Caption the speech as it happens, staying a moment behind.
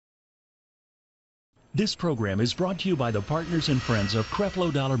This program is brought to you by the partners and friends of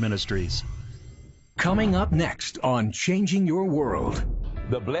Creflo Dollar Ministries. Coming up next on Changing Your World.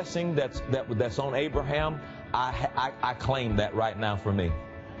 The blessing that's on Abraham, I claim that right now for me.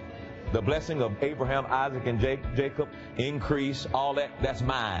 The blessing of Abraham, Isaac, and Jacob, increase, all that's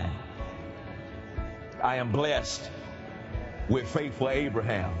mine. I am blessed with faithful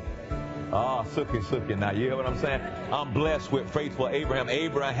Abraham. Oh, suki. Now, you hear what I'm saying? I'm blessed with faithful Abraham.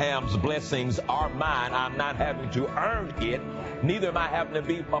 Abraham's blessings are mine. I'm not having to earn it. Neither am I having to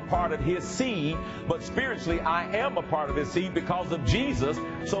be a part of his seed. But spiritually, I am a part of his seed because of Jesus.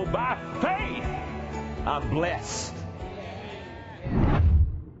 So by faith, I'm blessed.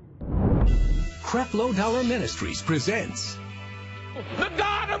 Creflo Dollar Ministries presents The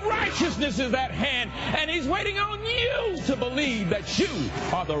God of righteousness is at hand, and he's waiting on you to believe that you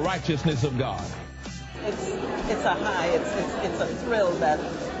are the righteousness of God. It's a high, it's a thrill that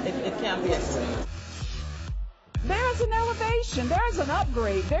it can't be explained. There's an elevation, there's an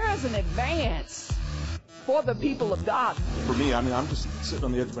upgrade, there is an advance for the people of God. For me, I'm just sitting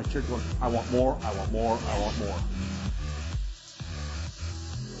on the edge of my chair going, I want more, I want more, I want more.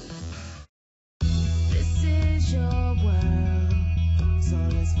 This is your world, so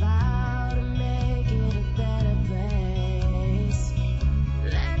let's vow to make it a better place.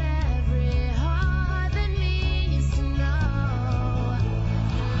 Let every heart that needs to know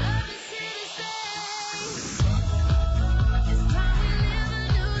love is here to stay. It's time we live a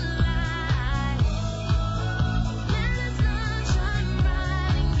new life. Let the sun shine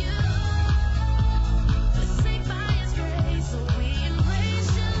bright in you. We're saved by His grace, so we embrace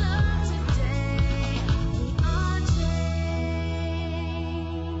your love today. We are changed.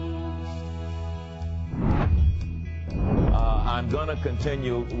 I'm going to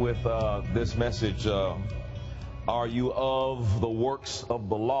continue with this message. Are you of the works of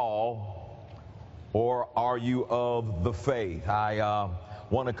the law, or are you of the faith? I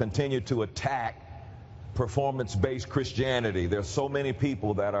want to continue to attack performance-based Christianity. There's so many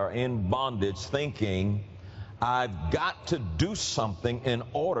people that are in bondage thinking, I've got to do something in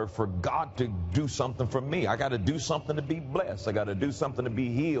order for God to do something for me. I got to do something to be blessed. I got to do something to be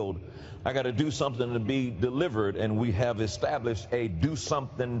healed. I got to do something to be delivered. And we have established a do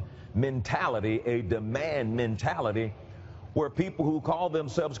something mentality, a demand mentality, where people who call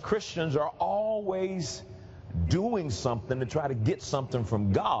themselves Christians are always doing something to try to get something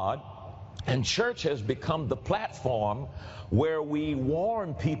from God. And church has become the platform where we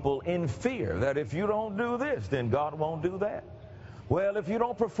warn people in fear that if you don't do this, then God won't do that. Well, if you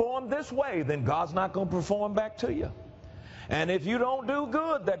don't perform this way, then God's not going to perform back to you. And if you don't do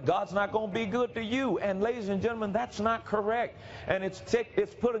good, that God's not going to be good to you. And ladies and gentlemen, that's not correct. And it's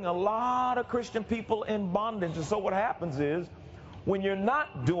putting a lot of Christian people in bondage. And so what happens is, when you're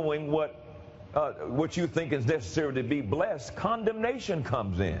not doing what you think is necessary to be blessed, condemnation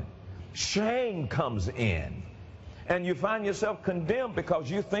comes in. Shame comes in. And you find yourself condemned because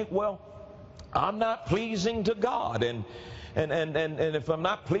you think, well, I'm not pleasing to God. And if I'm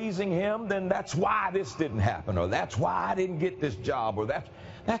not pleasing him, then that's why this didn't happen, or that's why I didn't get this job, or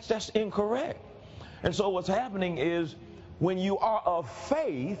that's just incorrect. And so what's happening is, when you are of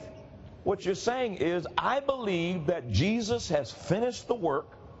faith, what you're saying is, I believe that Jesus has finished the work,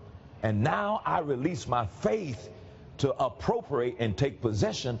 and now I release my faith to appropriate and take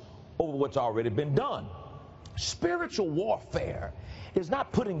possession over what's already been done. Spiritual warfare is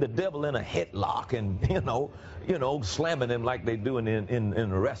not putting the devil in a headlock and slamming him like they do in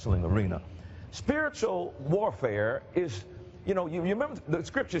a wrestling arena. Spiritual warfare is, you remember the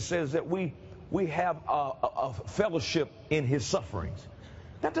scripture says that we have a fellowship in his sufferings.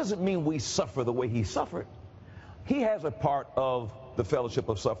 That doesn't mean we suffer the way he suffered. He has a part of the fellowship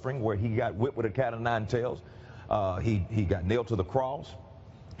of suffering where he got whipped with a cat of nine tails. He got nailed to the cross.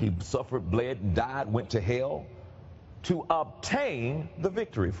 He suffered, bled, and died, went to hell to obtain the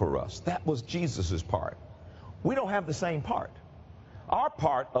victory for us. That was Jesus's part. We don't have the same part. Our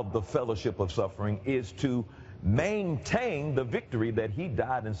part of the fellowship of suffering is to maintain the victory that he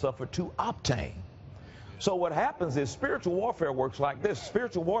died and suffered to obtain. So what happens is, spiritual warfare works like this.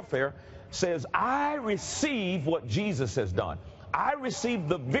 Spiritual warfare says, I receive what Jesus has done. I receive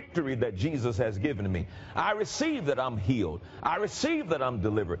the victory that Jesus has given me. I receive that I'm healed. I receive that I'm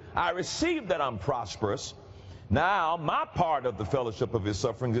delivered. I receive that I'm prosperous. Now, my part of the fellowship of his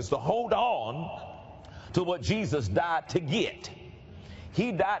sufferings is to hold on to what Jesus died to get.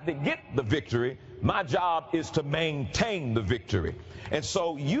 He died to get the victory. My job is to maintain the victory. And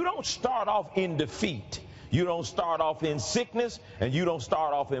so you don't start off in defeat. You don't start off in sickness, and you don't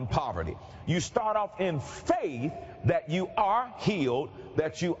start off in poverty. You start off in faith that you are healed,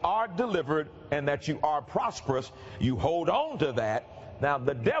 that you are delivered, and that you are prosperous. You hold on to that. Now,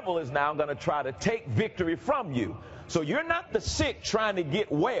 the devil is now going to try to take victory from you. So you're not the sick trying to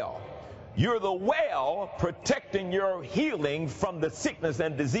get well. You're the well protecting your healing from the sickness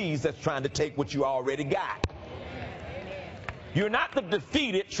and disease that's trying to take what you already got. You're not the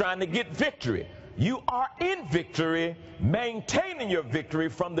defeated trying to get victory. You are in victory, maintaining your victory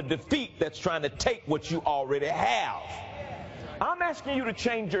from the defeat that's trying to take what you already have. I'm asking you to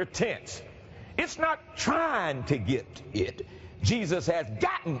change your tense. It's not trying to get it. Jesus has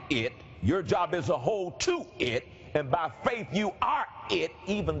gotten it. Your job is to hold to it. And by faith, you are it,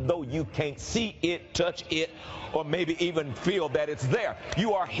 even though you can't see it, touch it, or maybe even feel that it's there.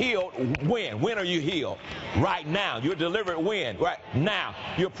 You are healed when? When are you healed? Right now. You're delivered when? Right now.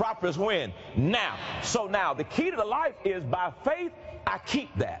 You're prosperous when? Now. So now, the key to the life is by faith, I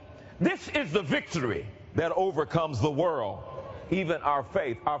keep that. This is the victory that overcomes the world. Even our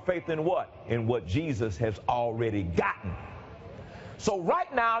faith. Our faith in what? In what Jesus has already gotten. So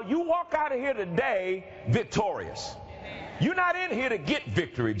right now, you walk out of here today victorious. You're not in here to get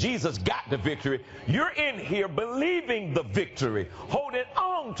victory. Jesus got the victory. You're in here believing the victory, holding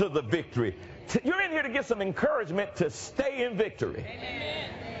on to the victory. You're in here to get some encouragement to stay in victory.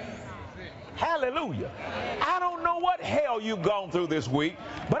 Hallelujah. I don't know what hell you've gone through this week,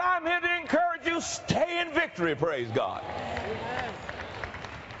 but I'm here to encourage you, stay in victory, praise God.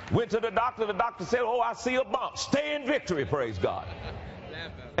 Went to the doctor said, oh, I see a bump. Stay in victory, praise God.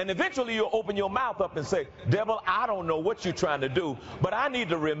 And eventually you'll open your mouth up and say, devil, I don't know what you're trying to do, but I need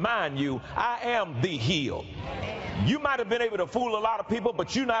to remind you, I am the healed. You might have been able to fool a lot of people,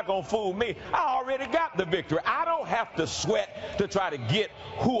 but you're not going to fool me. I already got the victory. I don't have to sweat to try to get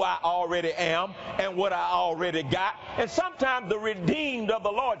who I already am and what I already got. And sometimes the redeemed of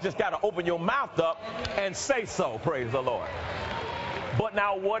the Lord just got to open your mouth up and say so, praise the Lord. But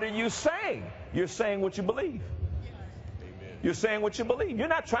now what are you saying? You're saying what you believe. You're saying what you believe. You're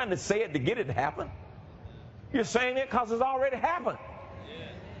not trying to say it to get it to happen. You're saying it because it's already happened.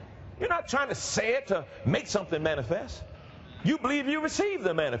 You're not trying to say it to make something manifest. You believe you receive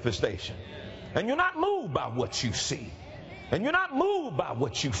the manifestation. And you're not moved by what you see. And you're not moved by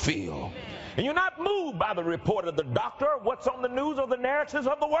what you feel. And you're not moved by the report of the doctor, or what's on the news, or the narratives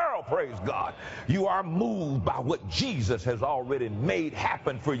of the world, praise God. You are moved by what Jesus has already made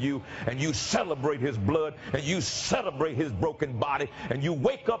happen for you, and you celebrate his blood, and you celebrate his broken body, and you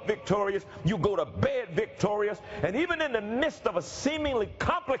wake up victorious, you go to bed victorious, and even in the midst of a seemingly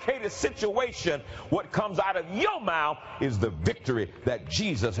complicated situation, what comes out of your mouth is the victory that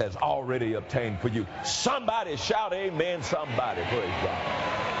Jesus has already obtained for you. Somebody shout amen, somebody, praise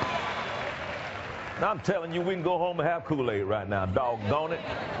God. Now, I'm telling you, we can go home and have Kool-Aid right now. Doggone it.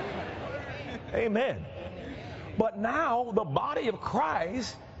 Amen. But now the body of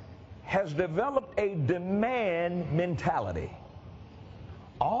Christ has developed a demand mentality.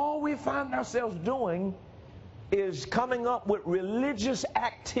 All we find ourselves doing is coming up with religious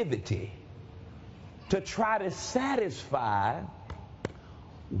activity to try to satisfy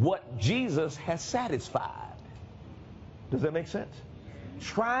what Jesus has satisfied. Does that make sense?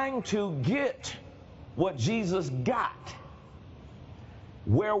 Trying to get what Jesus got.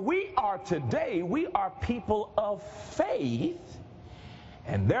 Where we are today, we are people of faith,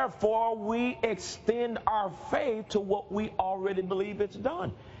 and therefore we extend our faith to what we already believe it's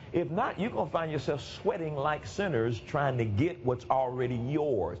done. If not, you're going to find yourself sweating like sinners trying to get what's already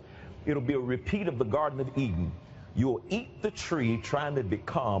yours. It'll be a repeat of the Garden of Eden. You'll eat the tree trying to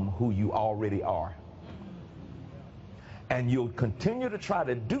become who you already are. And you'll continue to try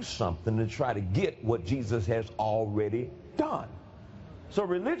to do something to try to get what Jesus has already done. So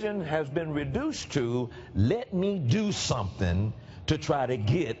religion has been reduced to, let me do something to try to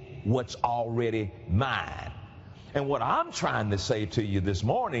get what's already mine. And what I'm trying to say to you this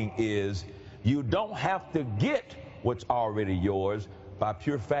morning is, you don't have to get what's already yours. By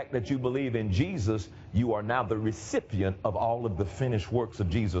pure fact that you believe in Jesus, you are now the recipient of all of the finished works of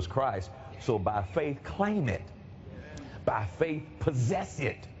Jesus Christ. So by faith, claim it. By faith, possess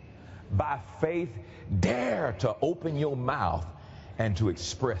it. By faith, dare to open your mouth and to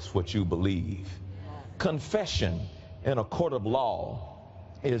express what you believe. Confession in a court of law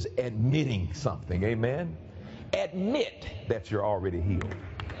is admitting something. Amen? Admit that you're already healed.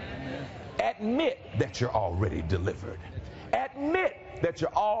 Admit that you're already delivered. Admit that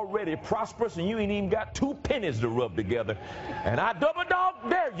you're already prosperous and you ain't even got 2 pennies to rub together. And I double dog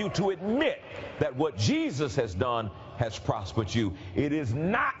dare you to admit that what Jesus has done has prospered you. It is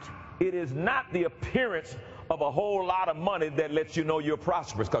not it is not the appearance of a whole lot of money that lets you know you're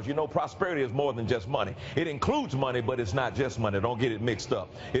prosperous, because you know prosperity is more than just money. It includes money, but it's not just money. Don't get it mixed up.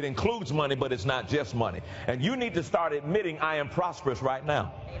 It includes money, but it's not just money. And you need to start admitting, I am prosperous right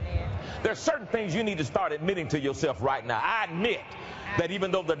now. Amen. There's certain things you need to start admitting to yourself right now. I admit that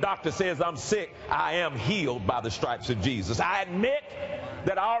even though the doctor says I'm sick, I am healed by the stripes of Jesus. I admit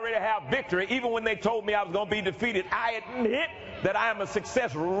that I already have victory. Even when they told me I was going to be defeated, I admit that I am a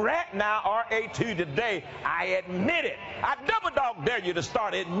success right now, R-A-T today. I admit it. I double dog dare you to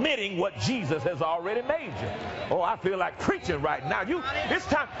start admitting what Jesus has already made you. Oh, I feel like preaching right now. It's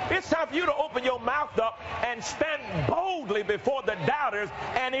time for you to open your mouth up and stand boldly before the doubters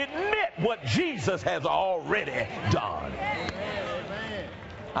and admit what Jesus has already done.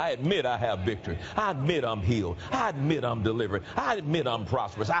 I admit I have victory. I admit I'm healed. I admit I'm delivered. I admit I'm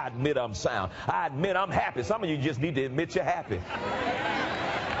prosperous. I admit I'm sound. I admit I'm happy. Some of you just need to admit you're happy.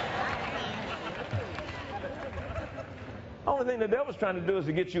 Only thing the devil's trying to do is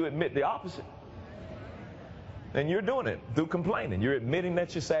to get you to admit the opposite. And you're doing it through complaining. You're admitting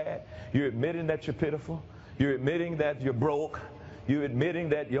that you're sad. You're admitting that you're pitiful. You're admitting that you're broke. You're admitting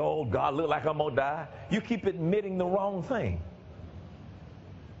that, oh, God, look like I'm going to die. You keep admitting the wrong thing.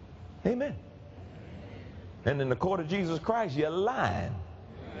 Amen. And in the court of Jesus Christ, you're lying.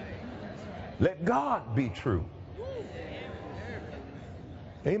 Let God be true.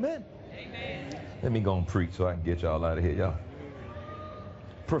 Amen. Let me go and preach so I can get y'all out of here, y'all.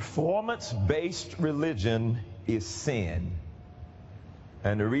 Performance-based religion is sin.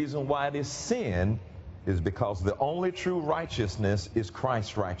 And the reason why it is sin is because the only true righteousness is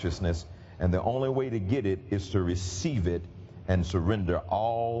Christ's righteousness. And the only way to get it is to receive it and surrender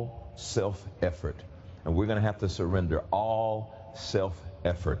all self-effort. And we're going to have to surrender all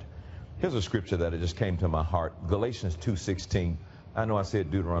self-effort. Here's a scripture that just came to my heart. Galatians 2:16. I know I said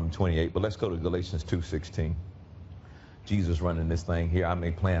Deuteronomy 28, but let's go to Galatians 2:16. Jesus running this thing here. I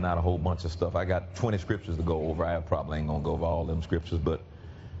may plan out a whole bunch of stuff. I got 20 scriptures to go over. I probably ain't going to go over all them scriptures, but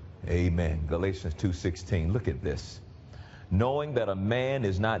amen. Galatians 2:16. Look at this. Knowing that a man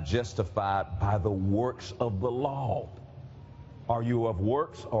is not justified by the works of the law. Are you of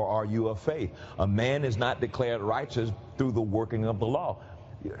works or are you of faith? A man is not declared righteous through the working of the law.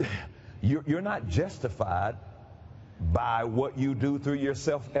 You're not justified by what you do through your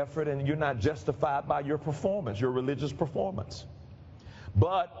self-effort, and you're not justified by your performance, your religious performance.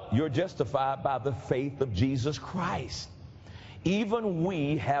 But you're justified by the faith of Jesus Christ. Even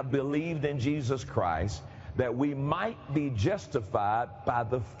we have believed in Jesus Christ that we might be justified by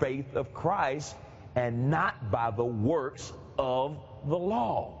the faith of Christ and not by the works of the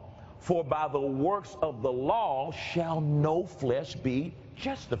law. For by the works of the law shall no flesh be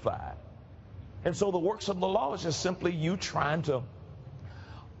justified. And so the works of the law is just simply you trying to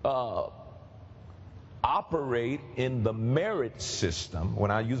operate in the merit system. When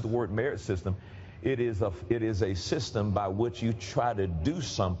I use the word merit system, it is a system by which you try to do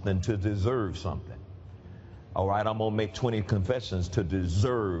something to deserve something. All right, I'm going to make 20 confessions to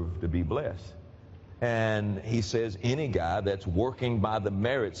deserve to be blessed. And he says any guy that's working by the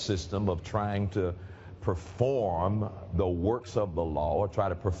merit system of trying to perform the works of the law or try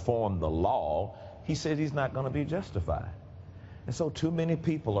to perform the law, he says he's not going to be justified. And so too many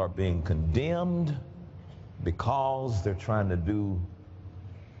people are being condemned because they're trying to do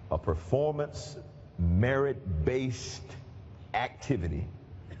a performance merit-based activity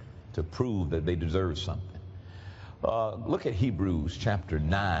to prove that they deserve something. Look at Hebrews chapter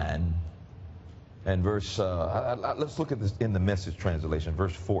 9 and verse, let's look at this in the Message translation,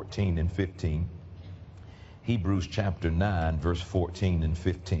 verse 14 and 15. Hebrews chapter 9, verse 14 and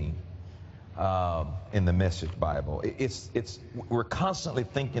 15 in the Message Bible. We're constantly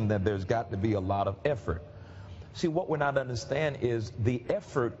thinking that there's got to be a lot of effort. See, what we're not understanding is the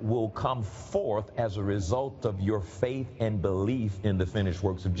effort will come forth as a result of your faith and belief in the finished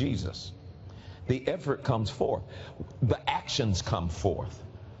works of Jesus. The effort comes forth. The actions come forth.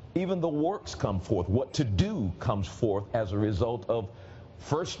 Even the works come forth. What to do comes forth as a result of,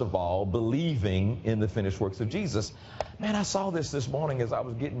 first of all, believing in the finished works of Jesus. Man, I saw this morning as I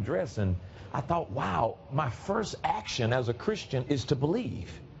was getting dressed, and I thought, wow, my first action as a Christian is to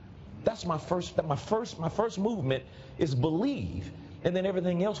believe. That's my first movement is believe, and then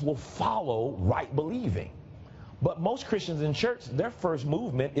everything else will follow right believing. But most Christians in church, their first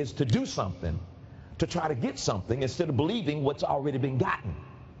movement is to do something, to try to get something instead of believing what's already been gotten.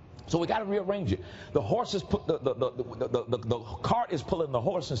 So we got to rearrange it. The horse is the cart is pulling the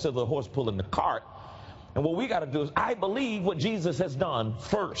horse instead of the horse pulling the cart. And what we got to do is I believe what Jesus has done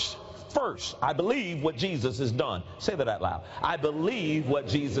first. first. I believe what Jesus has done. Say that out loud. I believe what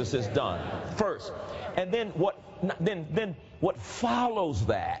Jesus has done first. And then what follows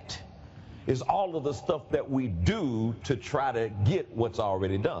that is all of the stuff that we do to try to get what's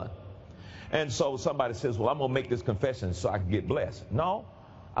already done. And so somebody says, well, I'm going to make this confession so I can get blessed. No,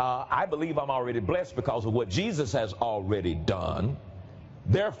 I believe I'm already blessed because of what Jesus has already done.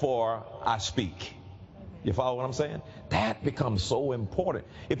 Therefore, I speak. You follow what I'm saying? That becomes so important.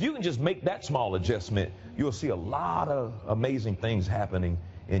 If you can just make that small adjustment, you'll see a lot of amazing things happening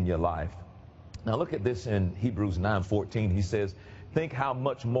in your life. Now look at this in Hebrews 9:14. He says, think how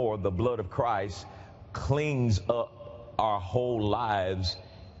much more the blood of Christ cleans up our whole lives.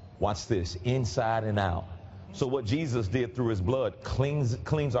 Watch this, inside and out. So what Jesus did through his blood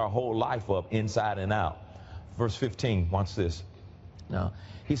cleans our whole life up inside and out. Verse 15, watch this. Now,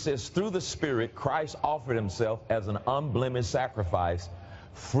 he says, through the Spirit, Christ offered himself as an unblemished sacrifice,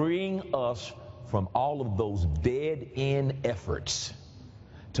 freeing us from all of those dead-end efforts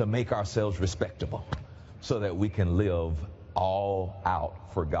to make ourselves respectable so that we can live all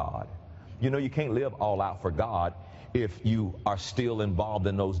out for God. You know, you can't live all out for God if you are still involved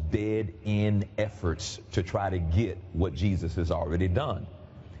in those dead-end efforts to try to get what Jesus has already done.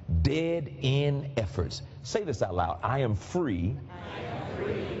 Dead-end efforts. Say this out loud. I am free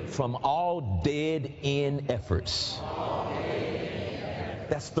from all dead-end efforts.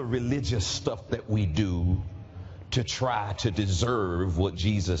 That's the religious stuff that we do to try to deserve what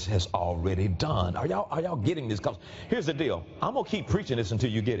Jesus has already done. Are y'all getting this? Because here's the deal. I'm going to keep preaching this until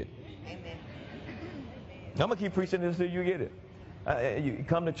you get it. Amen. I'm going to keep preaching this until you get it. You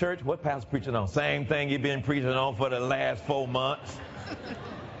come to church, what pastor preaching on? Same thing you've been preaching on for the last 4 months.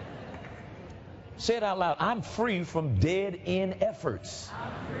 Say it out loud. I'm free from dead-end efforts.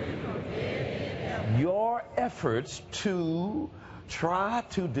 Your efforts to try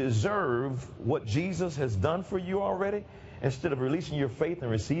to deserve what Jesus has done for you already, instead of releasing your faith and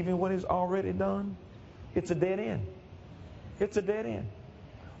receiving what he's already done, it's a dead end. It's a dead end.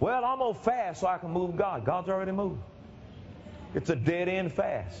 Well, I'm going to fast so I can move God. God's already moved. It's a dead end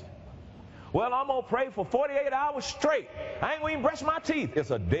fast. Well, I'm going to pray for 48 hours straight. I ain't going to even brush my teeth.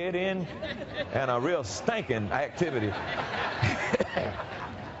 It's a dead end and a real stinking activity.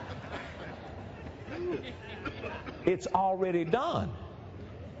 It's already done.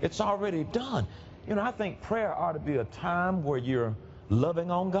 It's already done. You know, I think prayer ought to be a time where you're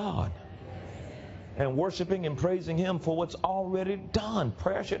loving on God and worshiping and praising him for what's already done.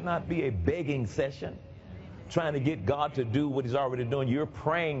 Prayer should not be a begging session, trying to get God to do what he's already doing. You're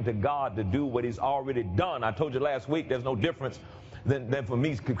praying to God to do what he's already done. I told you last week there's no difference than for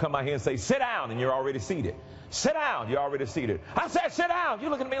me to come out here and say, sit down, and you're already seated. Sit down, you're already seated. I said, sit down. You're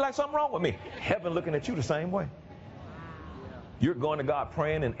looking at me like something wrong with me. Heaven looking at you the same way. You're going to God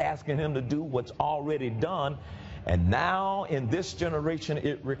praying and asking him to do what's already done. And now in this generation,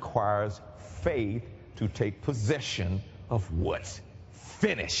 it requires faith to take possession of what's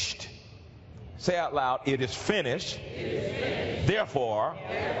finished. Say out loud, it is finished. It is finished. Therefore,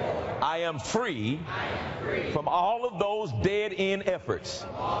 I am free from all of those dead-end efforts.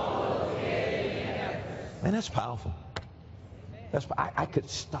 Man, that's powerful. I could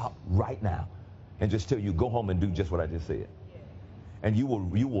stop right now and just tell you, go home and do just what I just said. And you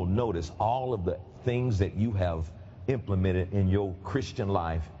will notice all of the things that you have implemented in your Christian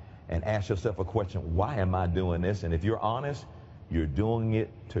life, and ask yourself a question, why am I doing this? And if you're honest, you're doing it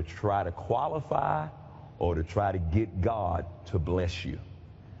to try to qualify or to try to get God to bless you.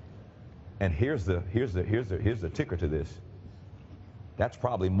 And here's the ticker to this. That's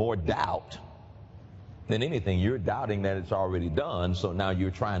probably more doubt than anything. You're doubting that it's already done, so now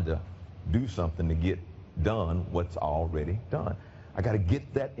you're trying to do something to get done what's already done. I got to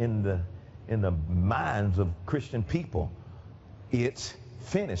get that in the minds of Christian people. It's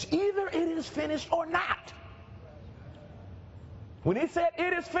finished. Either it is finished or not. When he said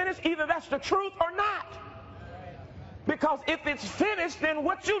it is finished, either that's the truth or not. Because if it's finished, then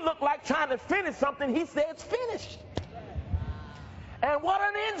what you look like trying to finish something, he said it's finished. And what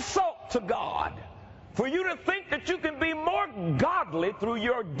an insult to God for you to think that you can be more godly through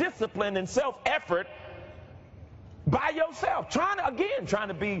your discipline and self-effort by yourself, trying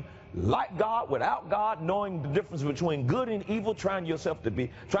to be like God without God, knowing the difference between good and evil, trying your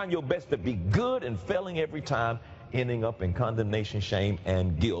best to be good and failing every time, ending up in condemnation, shame,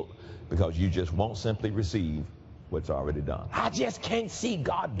 and guilt because you just won't simply receive what's already done. I just can't see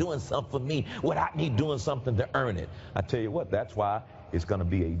God doing something for me without me doing something to earn it. I tell you what, that's why it's going to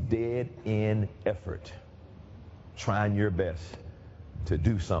be a dead-end effort, trying your best to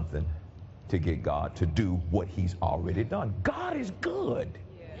do something to get God to do what he's already done. God is good.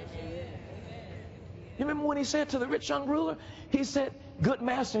 You remember when he said to the rich young ruler, he said, good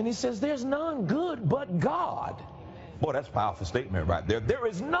master, and he says, there's none good but God. Boy, that's a powerful statement right there. There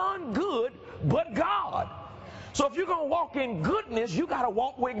is none good but God. So if you're going to walk in goodness, you got to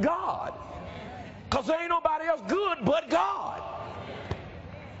walk with God. Because there ain't nobody else good but God.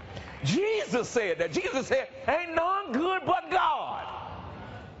 Jesus said that. Jesus said, ain't none good but God.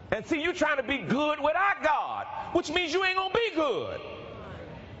 And see, you're trying to be good without God, which means you ain't going to be good.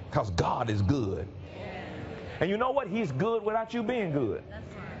 Because God is good. And you know what? He's good without you being good.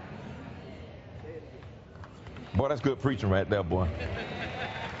 Boy, that's good preaching right there, boy.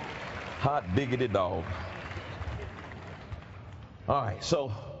 Hot diggity dog. All right,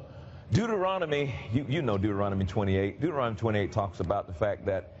 so Deuteronomy, you know Deuteronomy 28. Deuteronomy 28 talks about the fact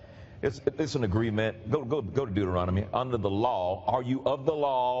that it's an agreement. Go to Deuteronomy. Under the law, are you of the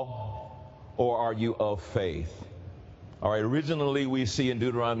law or are you of faith? All right, originally we see in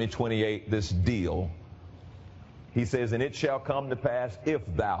Deuteronomy 28 this deal. He says, and it shall come to pass if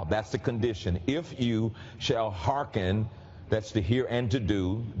thou, that's the condition, if you shall hearken, that's to hear and to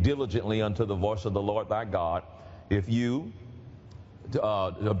do, diligently unto the voice of the Lord thy God, if you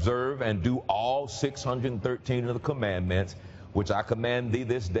observe and do all 613 of the commandments, which I command thee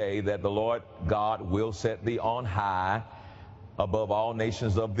this day, that the Lord God will set thee on high above all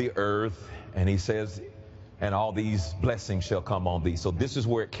nations of the earth. And he says, and all these blessings shall come on thee. So this is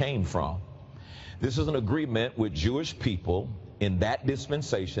where it came from. This is an agreement with Jewish people in that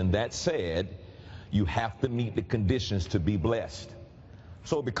dispensation that said you have to meet the conditions to be blessed.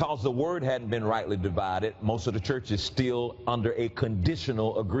 So because the word hadn't been rightly divided, most of the church is still under a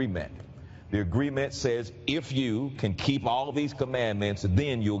conditional agreement. The agreement says if you can keep all these commandments,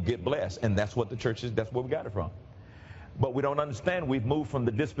 then you'll get blessed. And that's what the church is, that's where we got it from. But we don't understand we've moved from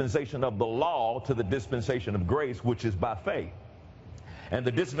the dispensation of the law to the dispensation of grace, which is by faith. And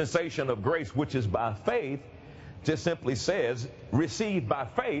the dispensation of grace, which is by faith, just simply says, receive by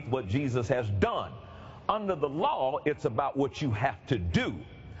faith what Jesus has done. Under the law, it's about what you have to do.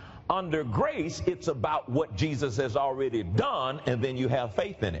 Under grace, it's about what Jesus has already done, and then you have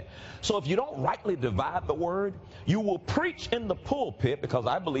faith in it. So if you don't rightly divide the word, you will preach in the pulpit, because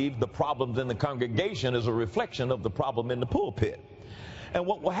I believe the problems in the congregation is a reflection of the problem in the pulpit. And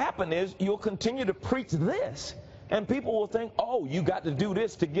what will happen is you'll continue to preach this, and people will think, oh, you got to do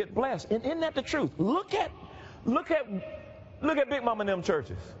this to get blessed. And isn't that the truth? Look at Big Mama and them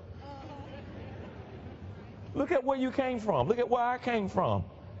churches. Look at where you came from. Look at where I came from.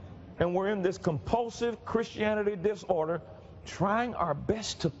 And we're in this compulsive Christianity disorder, trying our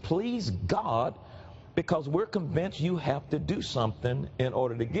best to please God because we're convinced you have to do something in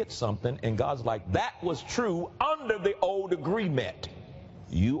order to get something. And God's like, that was true under the old agreement.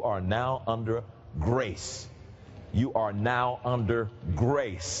 You are now under grace. You are now under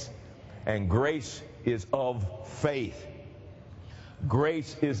grace. And grace is of faith.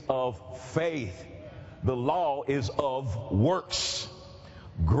 Grace is of faith. The law is of works.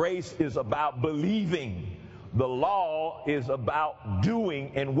 Grace is about believing. The law is about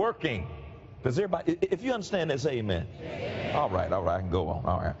doing and working. Does everybody, if you understand that, say amen. Amen. All right, I can go on.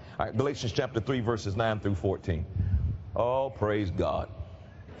 All right. Galatians chapter 3, verses 9 through 14. Oh, praise God.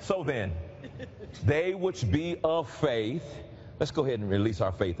 So then, they which be of faith, let's go ahead and release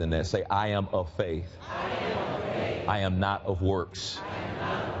our faith in that. Say, I am of faith. I am of faith. I am not of works. I am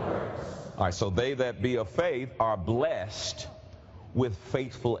not of works. All right, so they that be of faith are blessed with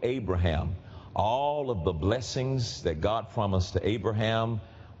faithful Abraham. All of the blessings that God promised to Abraham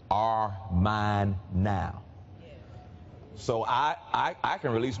are mine now. So I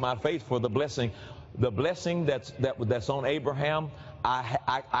can release my faith for the blessing. The blessing that's on Abraham,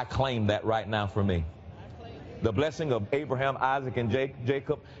 I claim that right now for me. The blessing of Abraham, Isaac, and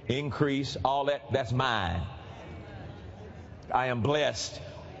Jacob, increase, all that's mine. I am blessed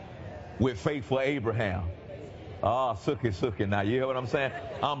with faithful Abraham. Ah, suki. Now, you hear what I'm saying?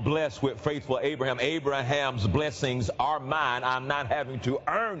 I'm blessed with faithful Abraham. Abraham's blessings are mine. I'm not having to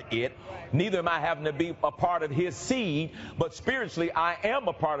earn it. Neither am I having to be a part of his seed. But spiritually, I am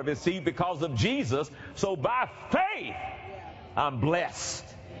a part of his seed because of Jesus. So by faith, I'm blessed.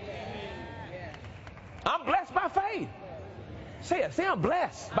 I'm blessed by faith. Say it. Say I'm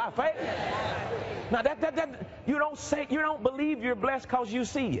blessed by faith. Now, you don't believe you're blessed because you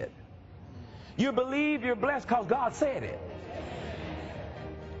see it. You believe you're blessed because God said it.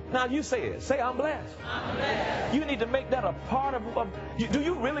 Now you say it. Say, I'm blessed. I'm blessed. You need to make that a part of do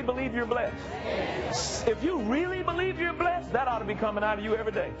you really believe you're blessed? Yes. If you really believe you're blessed, that ought to be coming out of you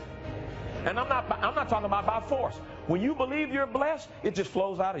every day. And I'm not talking about by force. When you believe you're blessed, it just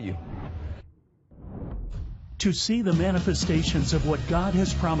flows out of you. To see the manifestations of what God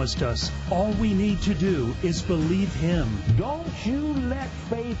has promised us, all we need to do is believe Him. Don't you let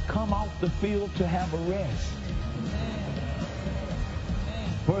faith come off the field to have a rest.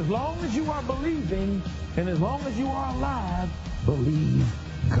 For as long as you are believing, and as long as you are alive, believe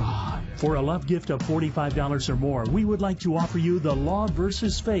God. For a love gift of $45 or more, we would like to offer you the Law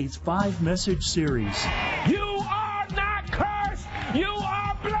versus Faith 5-message series. You are not cursed. You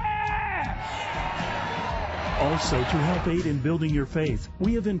are blessed. Also, to help aid in building your faith,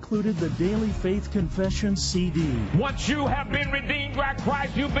 we have included the Daily Faith Confession CD. Once you have been redeemed by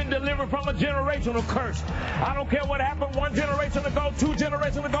Christ, you've been delivered from a generational curse. I don't care what happened 1 generation ago, 2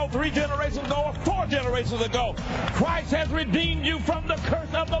 generations ago, 3 generations ago, or 4 generations ago. Christ has redeemed you from the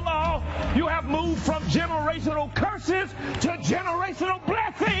curse of the law. You have moved from generational curses to generational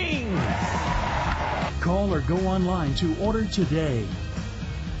blessings. Call or go online to order today.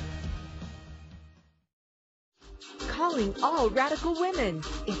 Calling all radical women.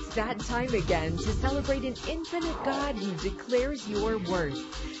 It's that time again to celebrate an infinite God who declares your worth.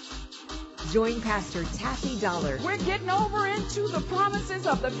 Join Pastor Taffy Dollar. We're getting over into the promises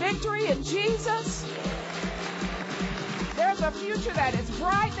of the victory in Jesus. There's a future that is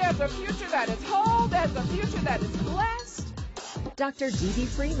bright. There's a future that is whole. There's a future that is blessed. Dr. D.D.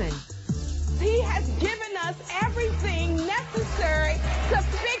 Freeman. He has given us everything necessary to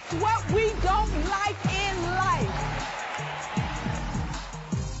fix what we don't like in life.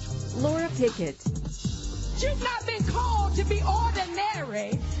 Laura Pickett. You've not been called to be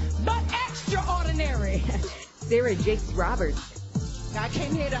ordinary, but extraordinary. Sarah Jakes Roberts. I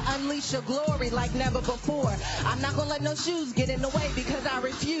came here to unleash your glory like never before. I'm not going to let no shoes get in the way because I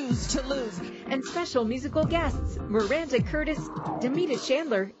refuse to lose. And special musical guests, Miranda Curtis, Demita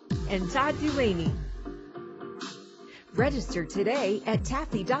Chandler, and Todd Dulaney. Register today at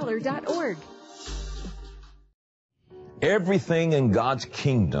taffydollar.org. Everything in God's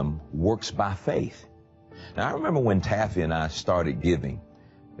kingdom works by faith. Now, I remember when Taffy and I started giving,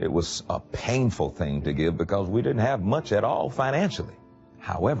 it was a painful thing to give because we didn't have much at all financially.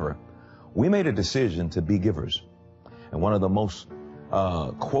 However, we made a decision to be givers. And one of the most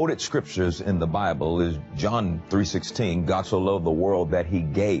quoted scriptures in the Bible is John 3:16, God so loved the world that He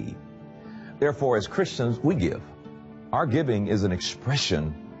gave. Therefore, as Christians, we give. Our giving is an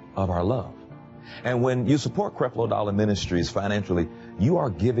expression of our love. And when you support Creflo Dollar Ministries financially, you are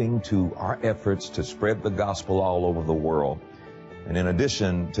giving to our efforts to spread the gospel all over the world. And in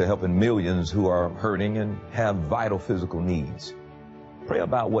addition to helping millions who are hurting and have vital physical needs. Pray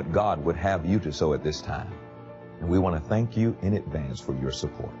about what God would have you to sow at this time. And we want to thank you in advance for your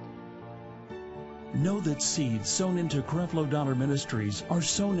support. Know that seeds sown into Creflo Dollar Ministries are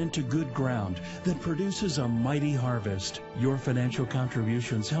sown into good ground that produces a mighty harvest. Your financial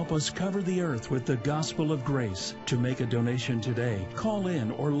contributions help us cover the earth with the gospel of grace. To make a donation today, call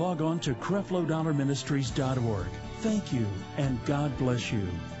in or log on to CrefloDollarMinistries.org. Thank you, and God bless you.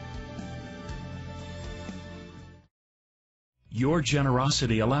 Your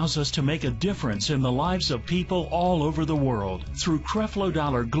generosity allows us to make a difference in the lives of people all over the world. Through Creflo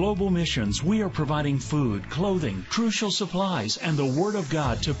Dollar Global Missions, we are providing food, clothing, crucial supplies, and the Word of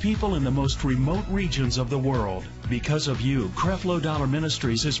God to people in the most remote regions of the world. Because of you, Creflo Dollar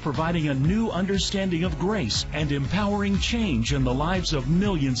Ministries is providing a new understanding of grace and empowering change in the lives of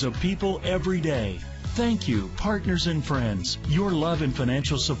millions of people every day. Thank you, partners and friends. Your love and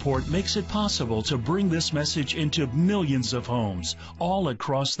financial support makes it possible to bring this message into millions of homes all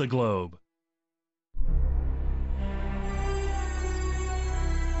across the globe.